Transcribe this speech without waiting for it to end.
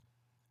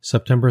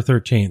September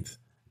 13th,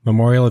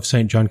 Memorial of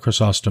St. John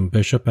Chrysostom,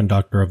 Bishop and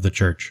Doctor of the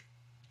Church.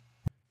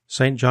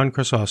 St. John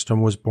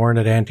Chrysostom was born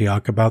at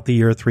Antioch about the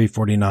year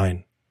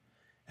 349.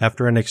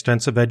 After an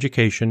extensive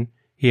education,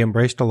 he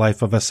embraced a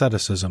life of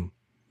asceticism.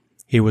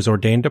 He was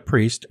ordained a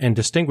priest and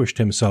distinguished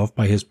himself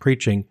by his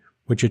preaching,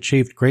 which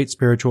achieved great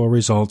spiritual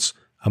results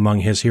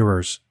among his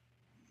hearers.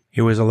 He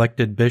was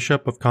elected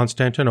Bishop of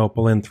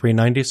Constantinople in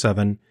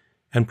 397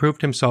 and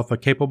proved himself a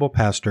capable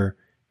pastor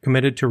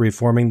committed to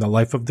reforming the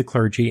life of the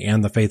clergy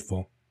and the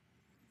faithful.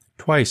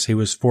 Twice he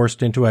was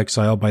forced into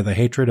exile by the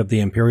hatred of the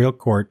imperial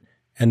court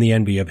and the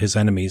envy of his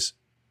enemies.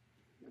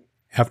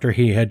 After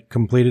he had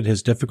completed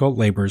his difficult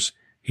labors,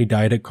 he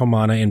died at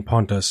Comana in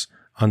Pontus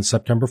on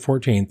September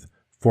 14th,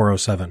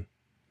 407.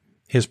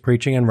 His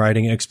preaching and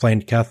writing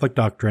explained Catholic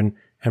doctrine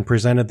and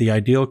presented the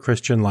ideal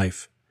Christian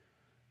life.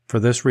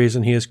 For this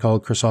reason he is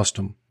called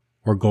Chrysostom,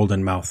 or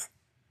Golden Mouth.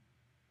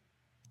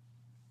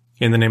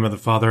 In the name of the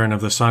Father, and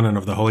of the Son, and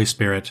of the Holy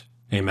Spirit.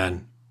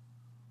 Amen.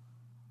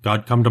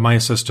 God, come to my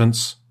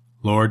assistance.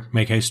 Lord,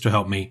 make haste to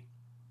help me.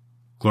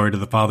 Glory to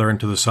the Father, and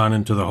to the Son,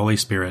 and to the Holy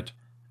Spirit,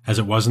 as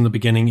it was in the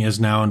beginning, is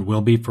now, and will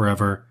be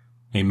forever.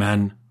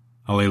 Amen.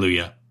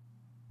 Alleluia.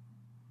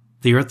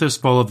 The earth is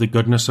full of the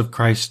goodness of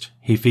Christ.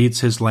 He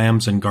feeds his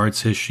lambs and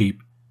guards his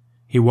sheep.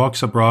 He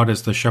walks abroad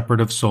as the shepherd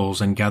of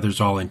souls and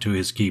gathers all into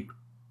his keep.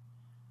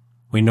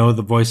 We know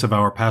the voice of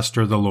our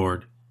pastor, the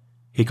Lord.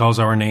 He calls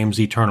our names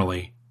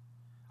eternally.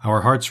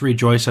 Our hearts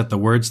rejoice at the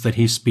words that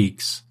he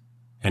speaks,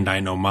 and I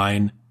know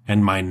mine,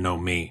 and mine know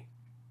me.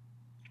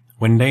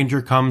 When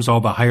danger comes,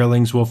 all the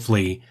hirelings will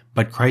flee,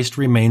 but Christ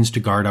remains to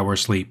guard our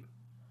sleep.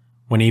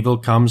 When evil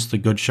comes, the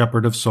good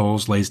shepherd of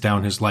souls lays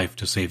down his life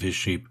to save his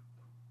sheep.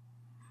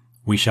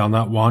 We shall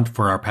not want,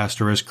 for our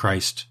pastor is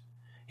Christ.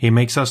 He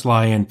makes us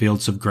lie in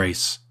fields of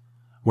grace,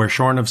 where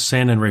shorn of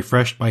sin and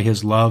refreshed by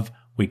his love,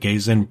 we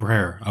gaze in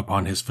prayer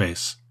upon his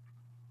face.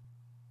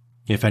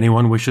 If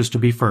anyone wishes to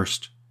be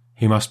first,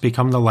 he must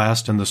become the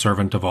last and the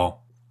servant of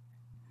all.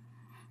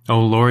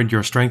 O Lord,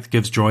 your strength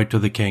gives joy to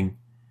the king.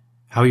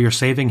 How your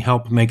saving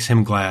help makes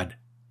him glad.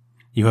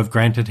 You have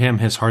granted him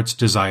his heart's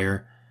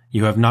desire.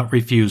 You have not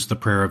refused the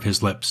prayer of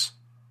his lips.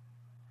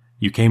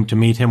 You came to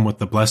meet him with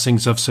the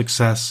blessings of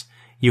success.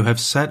 You have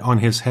set on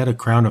his head a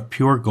crown of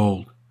pure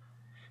gold.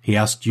 He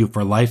asked you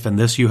for life, and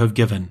this you have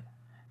given,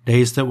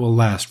 days that will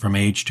last from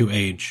age to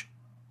age.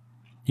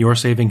 Your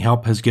saving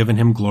help has given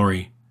him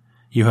glory.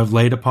 You have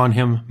laid upon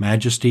him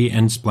majesty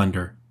and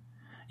splendor.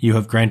 You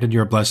have granted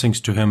your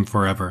blessings to him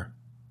forever.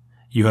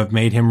 You have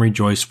made him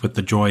rejoice with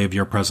the joy of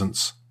your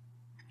presence.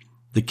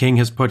 The king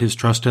has put his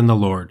trust in the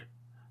Lord.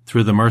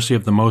 Through the mercy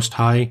of the Most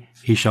High,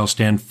 he shall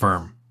stand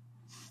firm.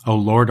 O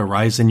Lord,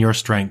 arise in your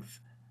strength.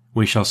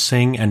 We shall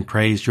sing and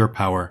praise your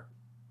power.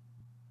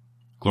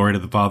 Glory to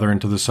the Father, and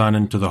to the Son,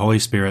 and to the Holy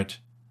Spirit,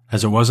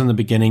 as it was in the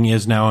beginning,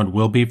 is now, and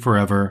will be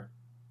forever.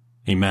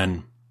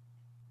 Amen.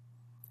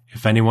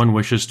 If anyone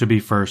wishes to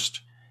be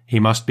first, he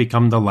must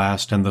become the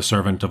last and the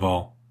servant of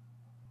all.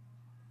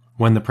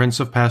 When the Prince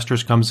of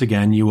Pastors comes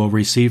again, you will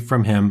receive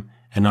from him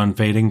an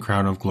unfading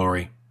crown of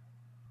glory.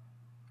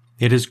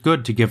 It is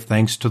good to give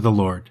thanks to the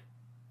Lord,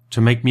 to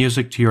make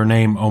music to your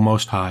name, O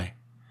Most High,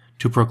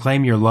 to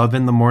proclaim your love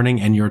in the morning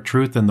and your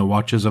truth in the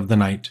watches of the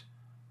night,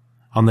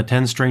 on the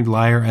 10-stringed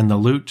lyre and the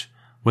lute,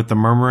 with the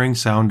murmuring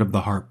sound of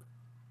the harp.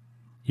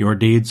 Your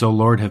deeds, O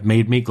Lord, have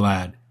made me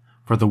glad.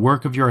 For the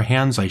work of your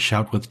hands I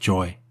shout with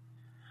joy.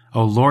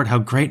 O Lord, how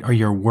great are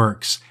your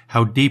works,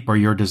 how deep are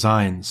your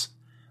designs.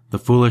 The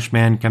foolish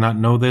man cannot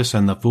know this,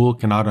 and the fool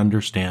cannot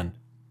understand.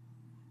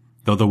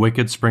 Though the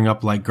wicked spring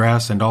up like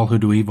grass, and all who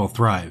do evil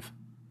thrive,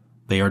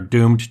 they are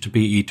doomed to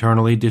be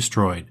eternally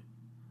destroyed.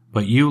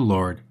 But you,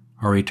 Lord,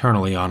 are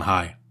eternally on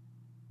high.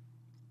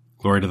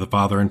 Glory to the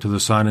Father, and to the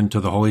Son, and to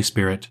the Holy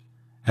Spirit,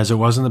 as it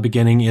was in the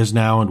beginning, is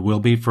now, and will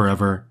be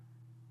forever.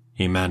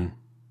 Amen.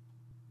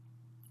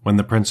 When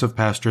the Prince of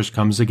Pastors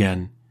comes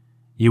again,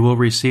 you will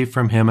receive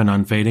from him an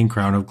unfading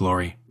crown of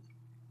glory.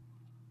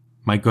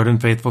 My good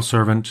and faithful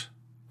servant,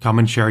 come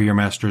and share your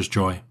master's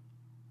joy.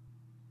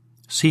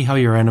 See how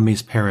your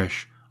enemies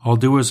perish, all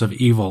doers of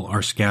evil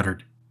are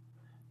scattered.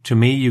 To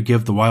me you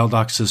give the wild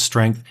ox's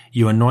strength,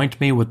 you anoint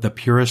me with the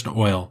purest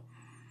oil.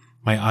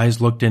 My eyes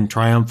looked in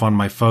triumph on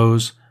my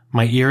foes,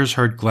 my ears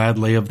heard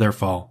gladly of their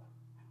fall.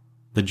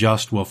 The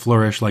just will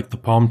flourish like the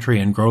palm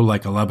tree and grow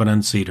like a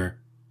Lebanon cedar.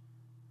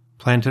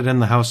 Planted in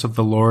the house of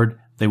the Lord,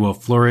 they will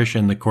flourish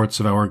in the courts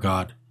of our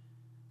God,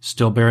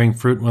 still bearing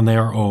fruit when they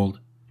are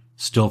old,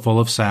 still full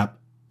of sap,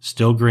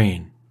 still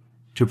green,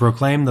 to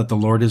proclaim that the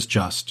Lord is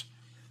just.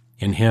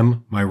 In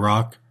him, my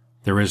rock,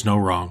 there is no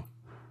wrong.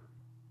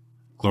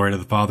 Glory to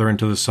the Father, and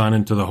to the Son,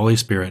 and to the Holy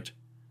Spirit,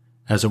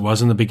 as it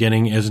was in the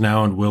beginning, is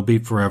now, and will be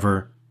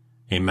forever.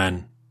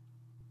 Amen.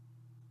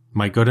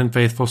 My good and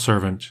faithful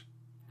servant,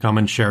 come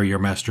and share your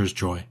master's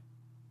joy.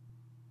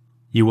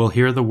 You will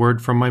hear the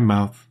word from my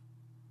mouth.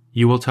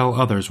 You will tell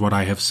others what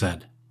I have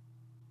said.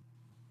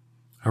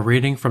 A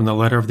reading from the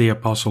letter of the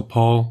Apostle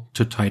Paul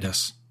to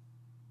Titus.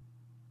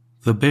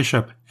 The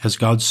bishop, as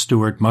God's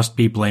steward, must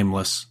be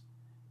blameless.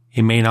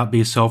 He may not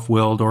be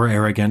self-willed or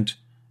arrogant,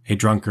 a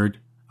drunkard,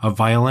 a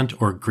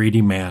violent or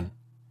greedy man.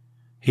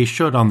 He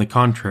should, on the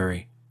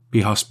contrary,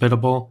 be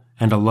hospitable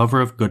and a lover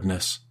of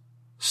goodness,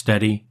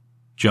 steady,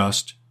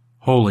 just,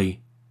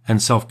 holy,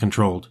 and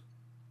self-controlled.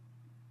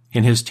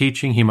 In his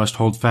teaching he must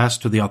hold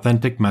fast to the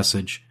authentic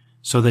message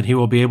so that he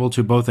will be able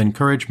to both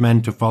encourage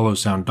men to follow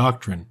sound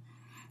doctrine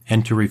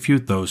and to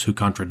refute those who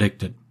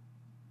contradict it.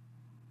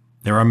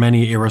 There are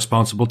many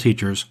irresponsible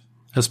teachers,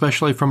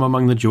 especially from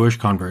among the Jewish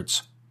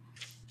converts,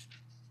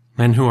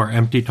 men who are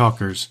empty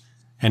talkers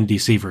and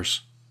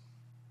deceivers.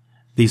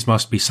 These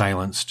must be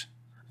silenced.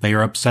 They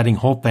are upsetting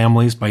whole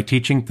families by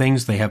teaching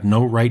things they have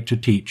no right to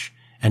teach,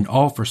 and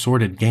all for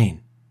sordid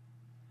gain.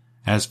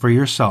 As for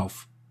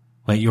yourself,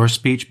 let your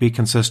speech be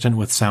consistent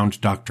with sound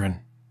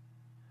doctrine.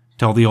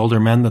 Tell the older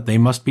men that they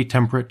must be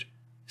temperate,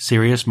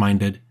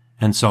 serious-minded,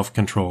 and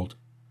self-controlled,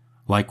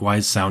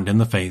 likewise sound in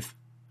the faith,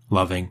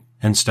 loving,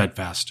 and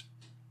steadfast.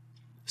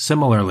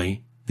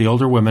 Similarly, the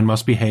older women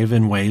must behave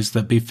in ways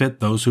that befit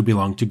those who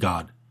belong to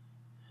God.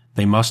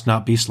 They must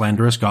not be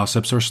slanderous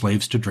gossips or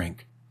slaves to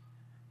drink.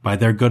 By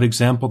their good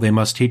example they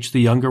must teach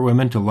the younger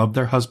women to love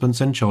their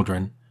husbands and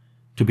children,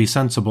 to be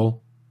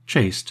sensible,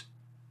 chaste,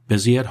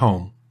 busy at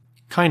home,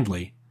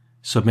 kindly,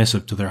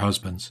 submissive to their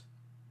husbands.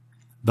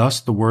 Thus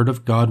the word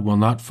of God will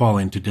not fall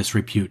into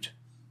disrepute.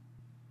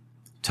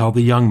 Tell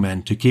the young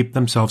men to keep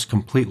themselves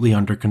completely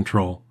under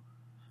control,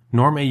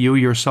 nor may you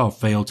yourself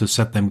fail to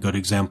set them good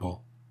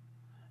example.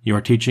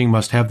 Your teaching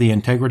must have the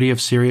integrity of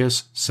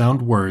serious,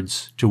 sound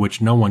words to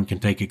which no one can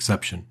take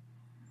exception.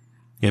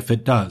 If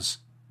it does,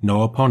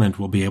 no opponent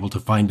will be able to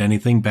find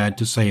anything bad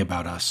to say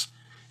about us,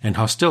 and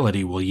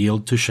hostility will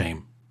yield to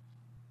shame.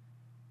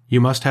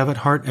 You must have at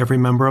heart every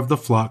member of the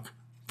flock,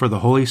 for the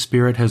Holy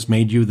Spirit has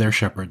made you their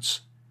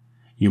shepherds.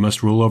 You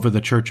must rule over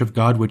the church of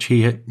God which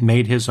he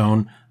made his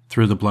own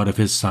through the blood of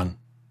his Son.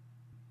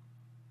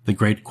 The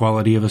great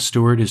quality of a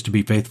steward is to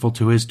be faithful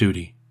to his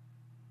duty.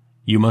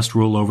 You must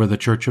rule over the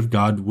church of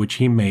God which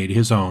he made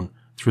his own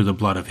through the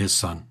blood of his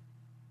Son.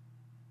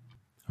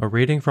 A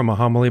reading from a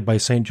homily by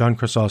St. John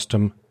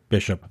Chrysostom,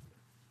 Bishop.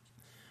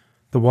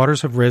 The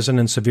waters have risen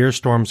and severe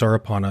storms are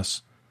upon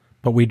us,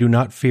 but we do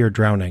not fear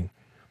drowning,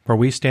 for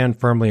we stand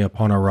firmly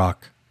upon a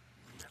rock.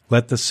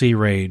 Let the sea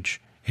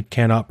rage, it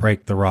cannot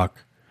break the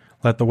rock.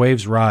 Let the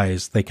waves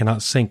rise, they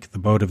cannot sink the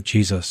boat of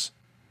Jesus.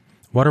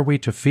 What are we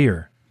to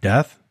fear?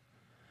 Death?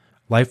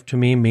 Life to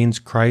me means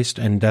Christ,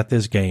 and death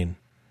is gain.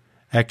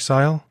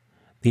 Exile?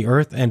 The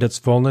earth and its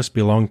fullness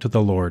belong to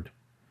the Lord.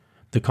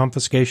 The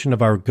confiscation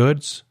of our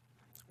goods?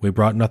 We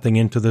brought nothing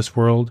into this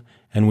world,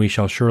 and we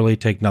shall surely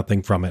take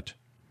nothing from it.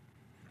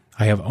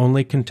 I have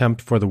only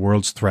contempt for the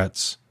world's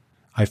threats.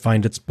 I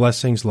find its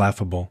blessings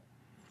laughable.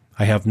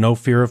 I have no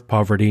fear of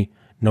poverty,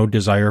 no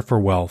desire for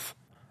wealth.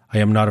 I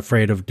am not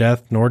afraid of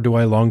death, nor do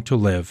I long to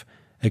live,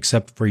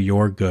 except for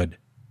your good.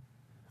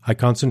 I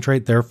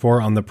concentrate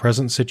therefore on the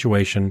present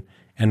situation,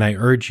 and I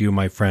urge you,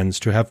 my friends,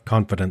 to have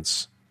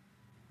confidence.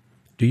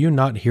 Do you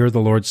not hear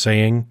the Lord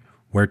saying,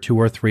 "Where 2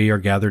 or 3 are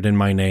gathered in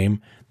my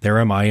name, there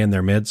am I in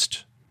their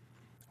midst"?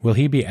 Will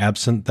he be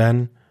absent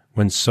then,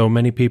 when so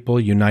many people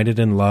united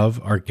in love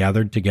are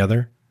gathered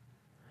together?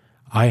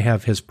 I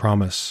have his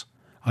promise.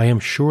 I am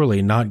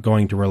surely not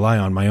going to rely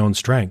on my own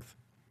strength.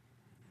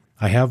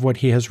 I have what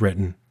he has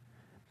written.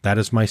 That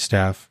is my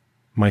staff,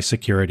 my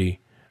security,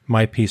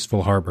 my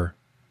peaceful harbor.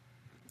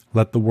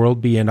 Let the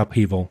world be in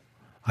upheaval.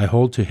 I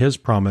hold to his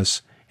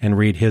promise and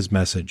read his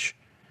message.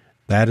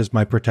 That is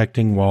my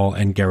protecting wall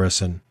and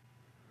garrison.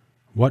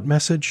 What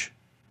message?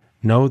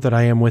 Know that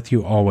I am with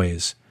you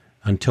always,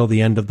 until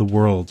the end of the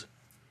world.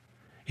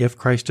 If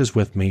Christ is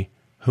with me,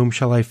 whom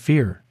shall I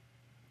fear?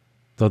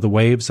 Though the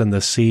waves and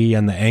the sea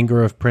and the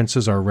anger of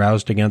princes are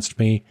roused against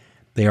me,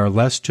 they are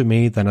less to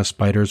me than a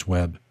spider's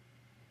web.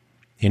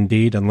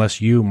 Indeed,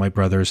 unless you, my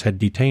brothers, had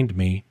detained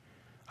me,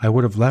 I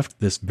would have left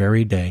this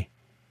very day.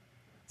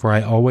 For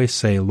I always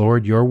say,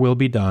 Lord, your will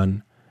be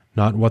done,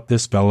 not what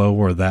this fellow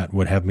or that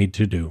would have me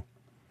to do,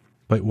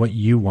 but what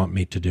you want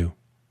me to do.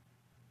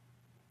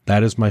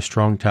 That is my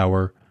strong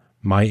tower,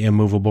 my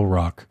immovable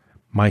rock,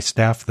 my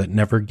staff that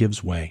never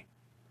gives way.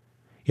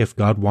 If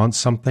God wants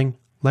something,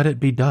 let it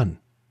be done.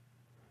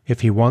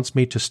 If he wants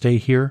me to stay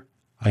here,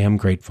 I am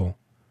grateful.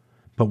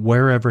 But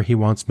wherever he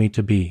wants me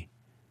to be,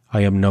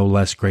 I am no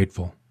less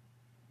grateful.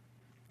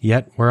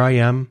 Yet where I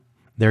am,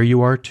 there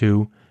you are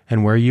too,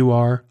 and where you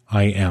are,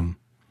 I am.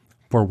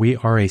 For we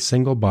are a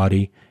single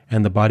body,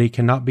 and the body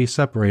cannot be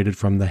separated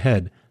from the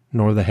head,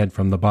 nor the head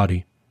from the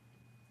body.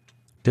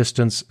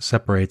 Distance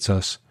separates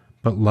us,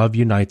 but love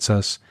unites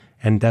us,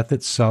 and death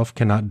itself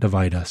cannot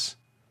divide us.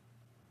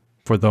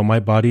 For though my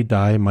body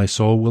die, my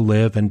soul will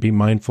live and be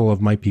mindful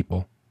of my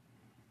people.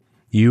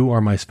 You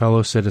are my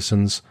fellow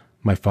citizens,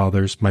 my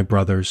fathers, my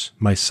brothers,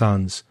 my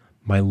sons,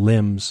 my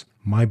limbs,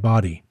 my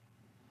body.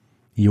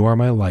 You are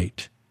my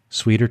light,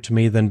 sweeter to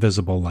me than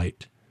visible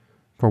light.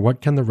 For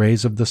what can the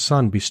rays of the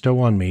sun bestow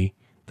on me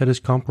that is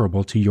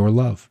comparable to your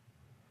love?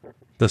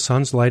 The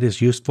sun's light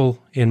is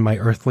useful in my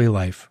earthly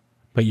life,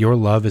 but your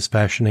love is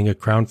fashioning a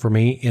crown for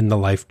me in the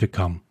life to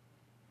come.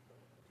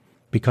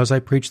 Because I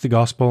preach the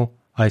gospel,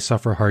 I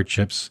suffer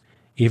hardships,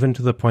 even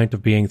to the point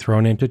of being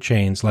thrown into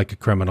chains like a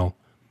criminal,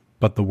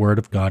 but the word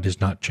of God is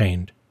not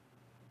chained.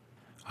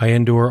 I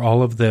endure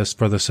all of this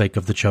for the sake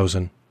of the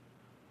chosen.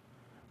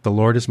 The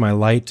Lord is my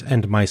light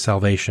and my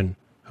salvation.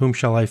 Whom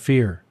shall I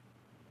fear?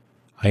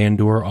 I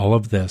endure all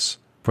of this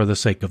for the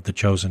sake of the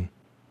chosen.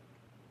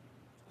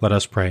 Let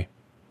us pray.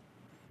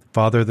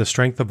 Father, the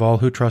strength of all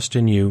who trust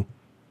in you,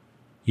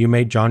 you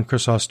made John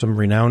Chrysostom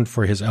renowned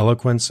for his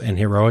eloquence and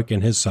heroic in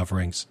his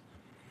sufferings.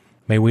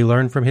 May we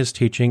learn from his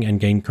teaching and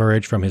gain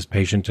courage from his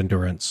patient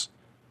endurance.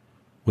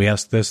 We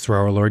ask this through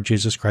our Lord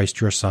Jesus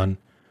Christ, your Son,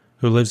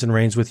 who lives and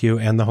reigns with you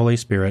and the Holy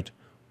Spirit,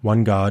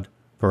 one God,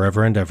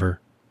 forever and ever.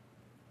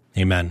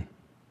 Amen.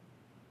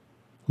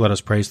 Let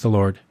us praise the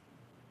Lord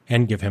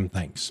and give him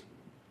thanks.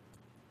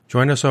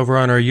 Join us over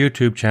on our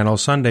YouTube channel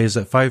Sundays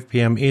at 5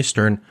 p.m.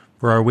 Eastern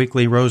for our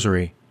weekly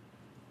rosary.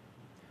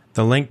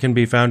 The link can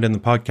be found in the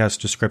podcast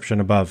description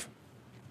above.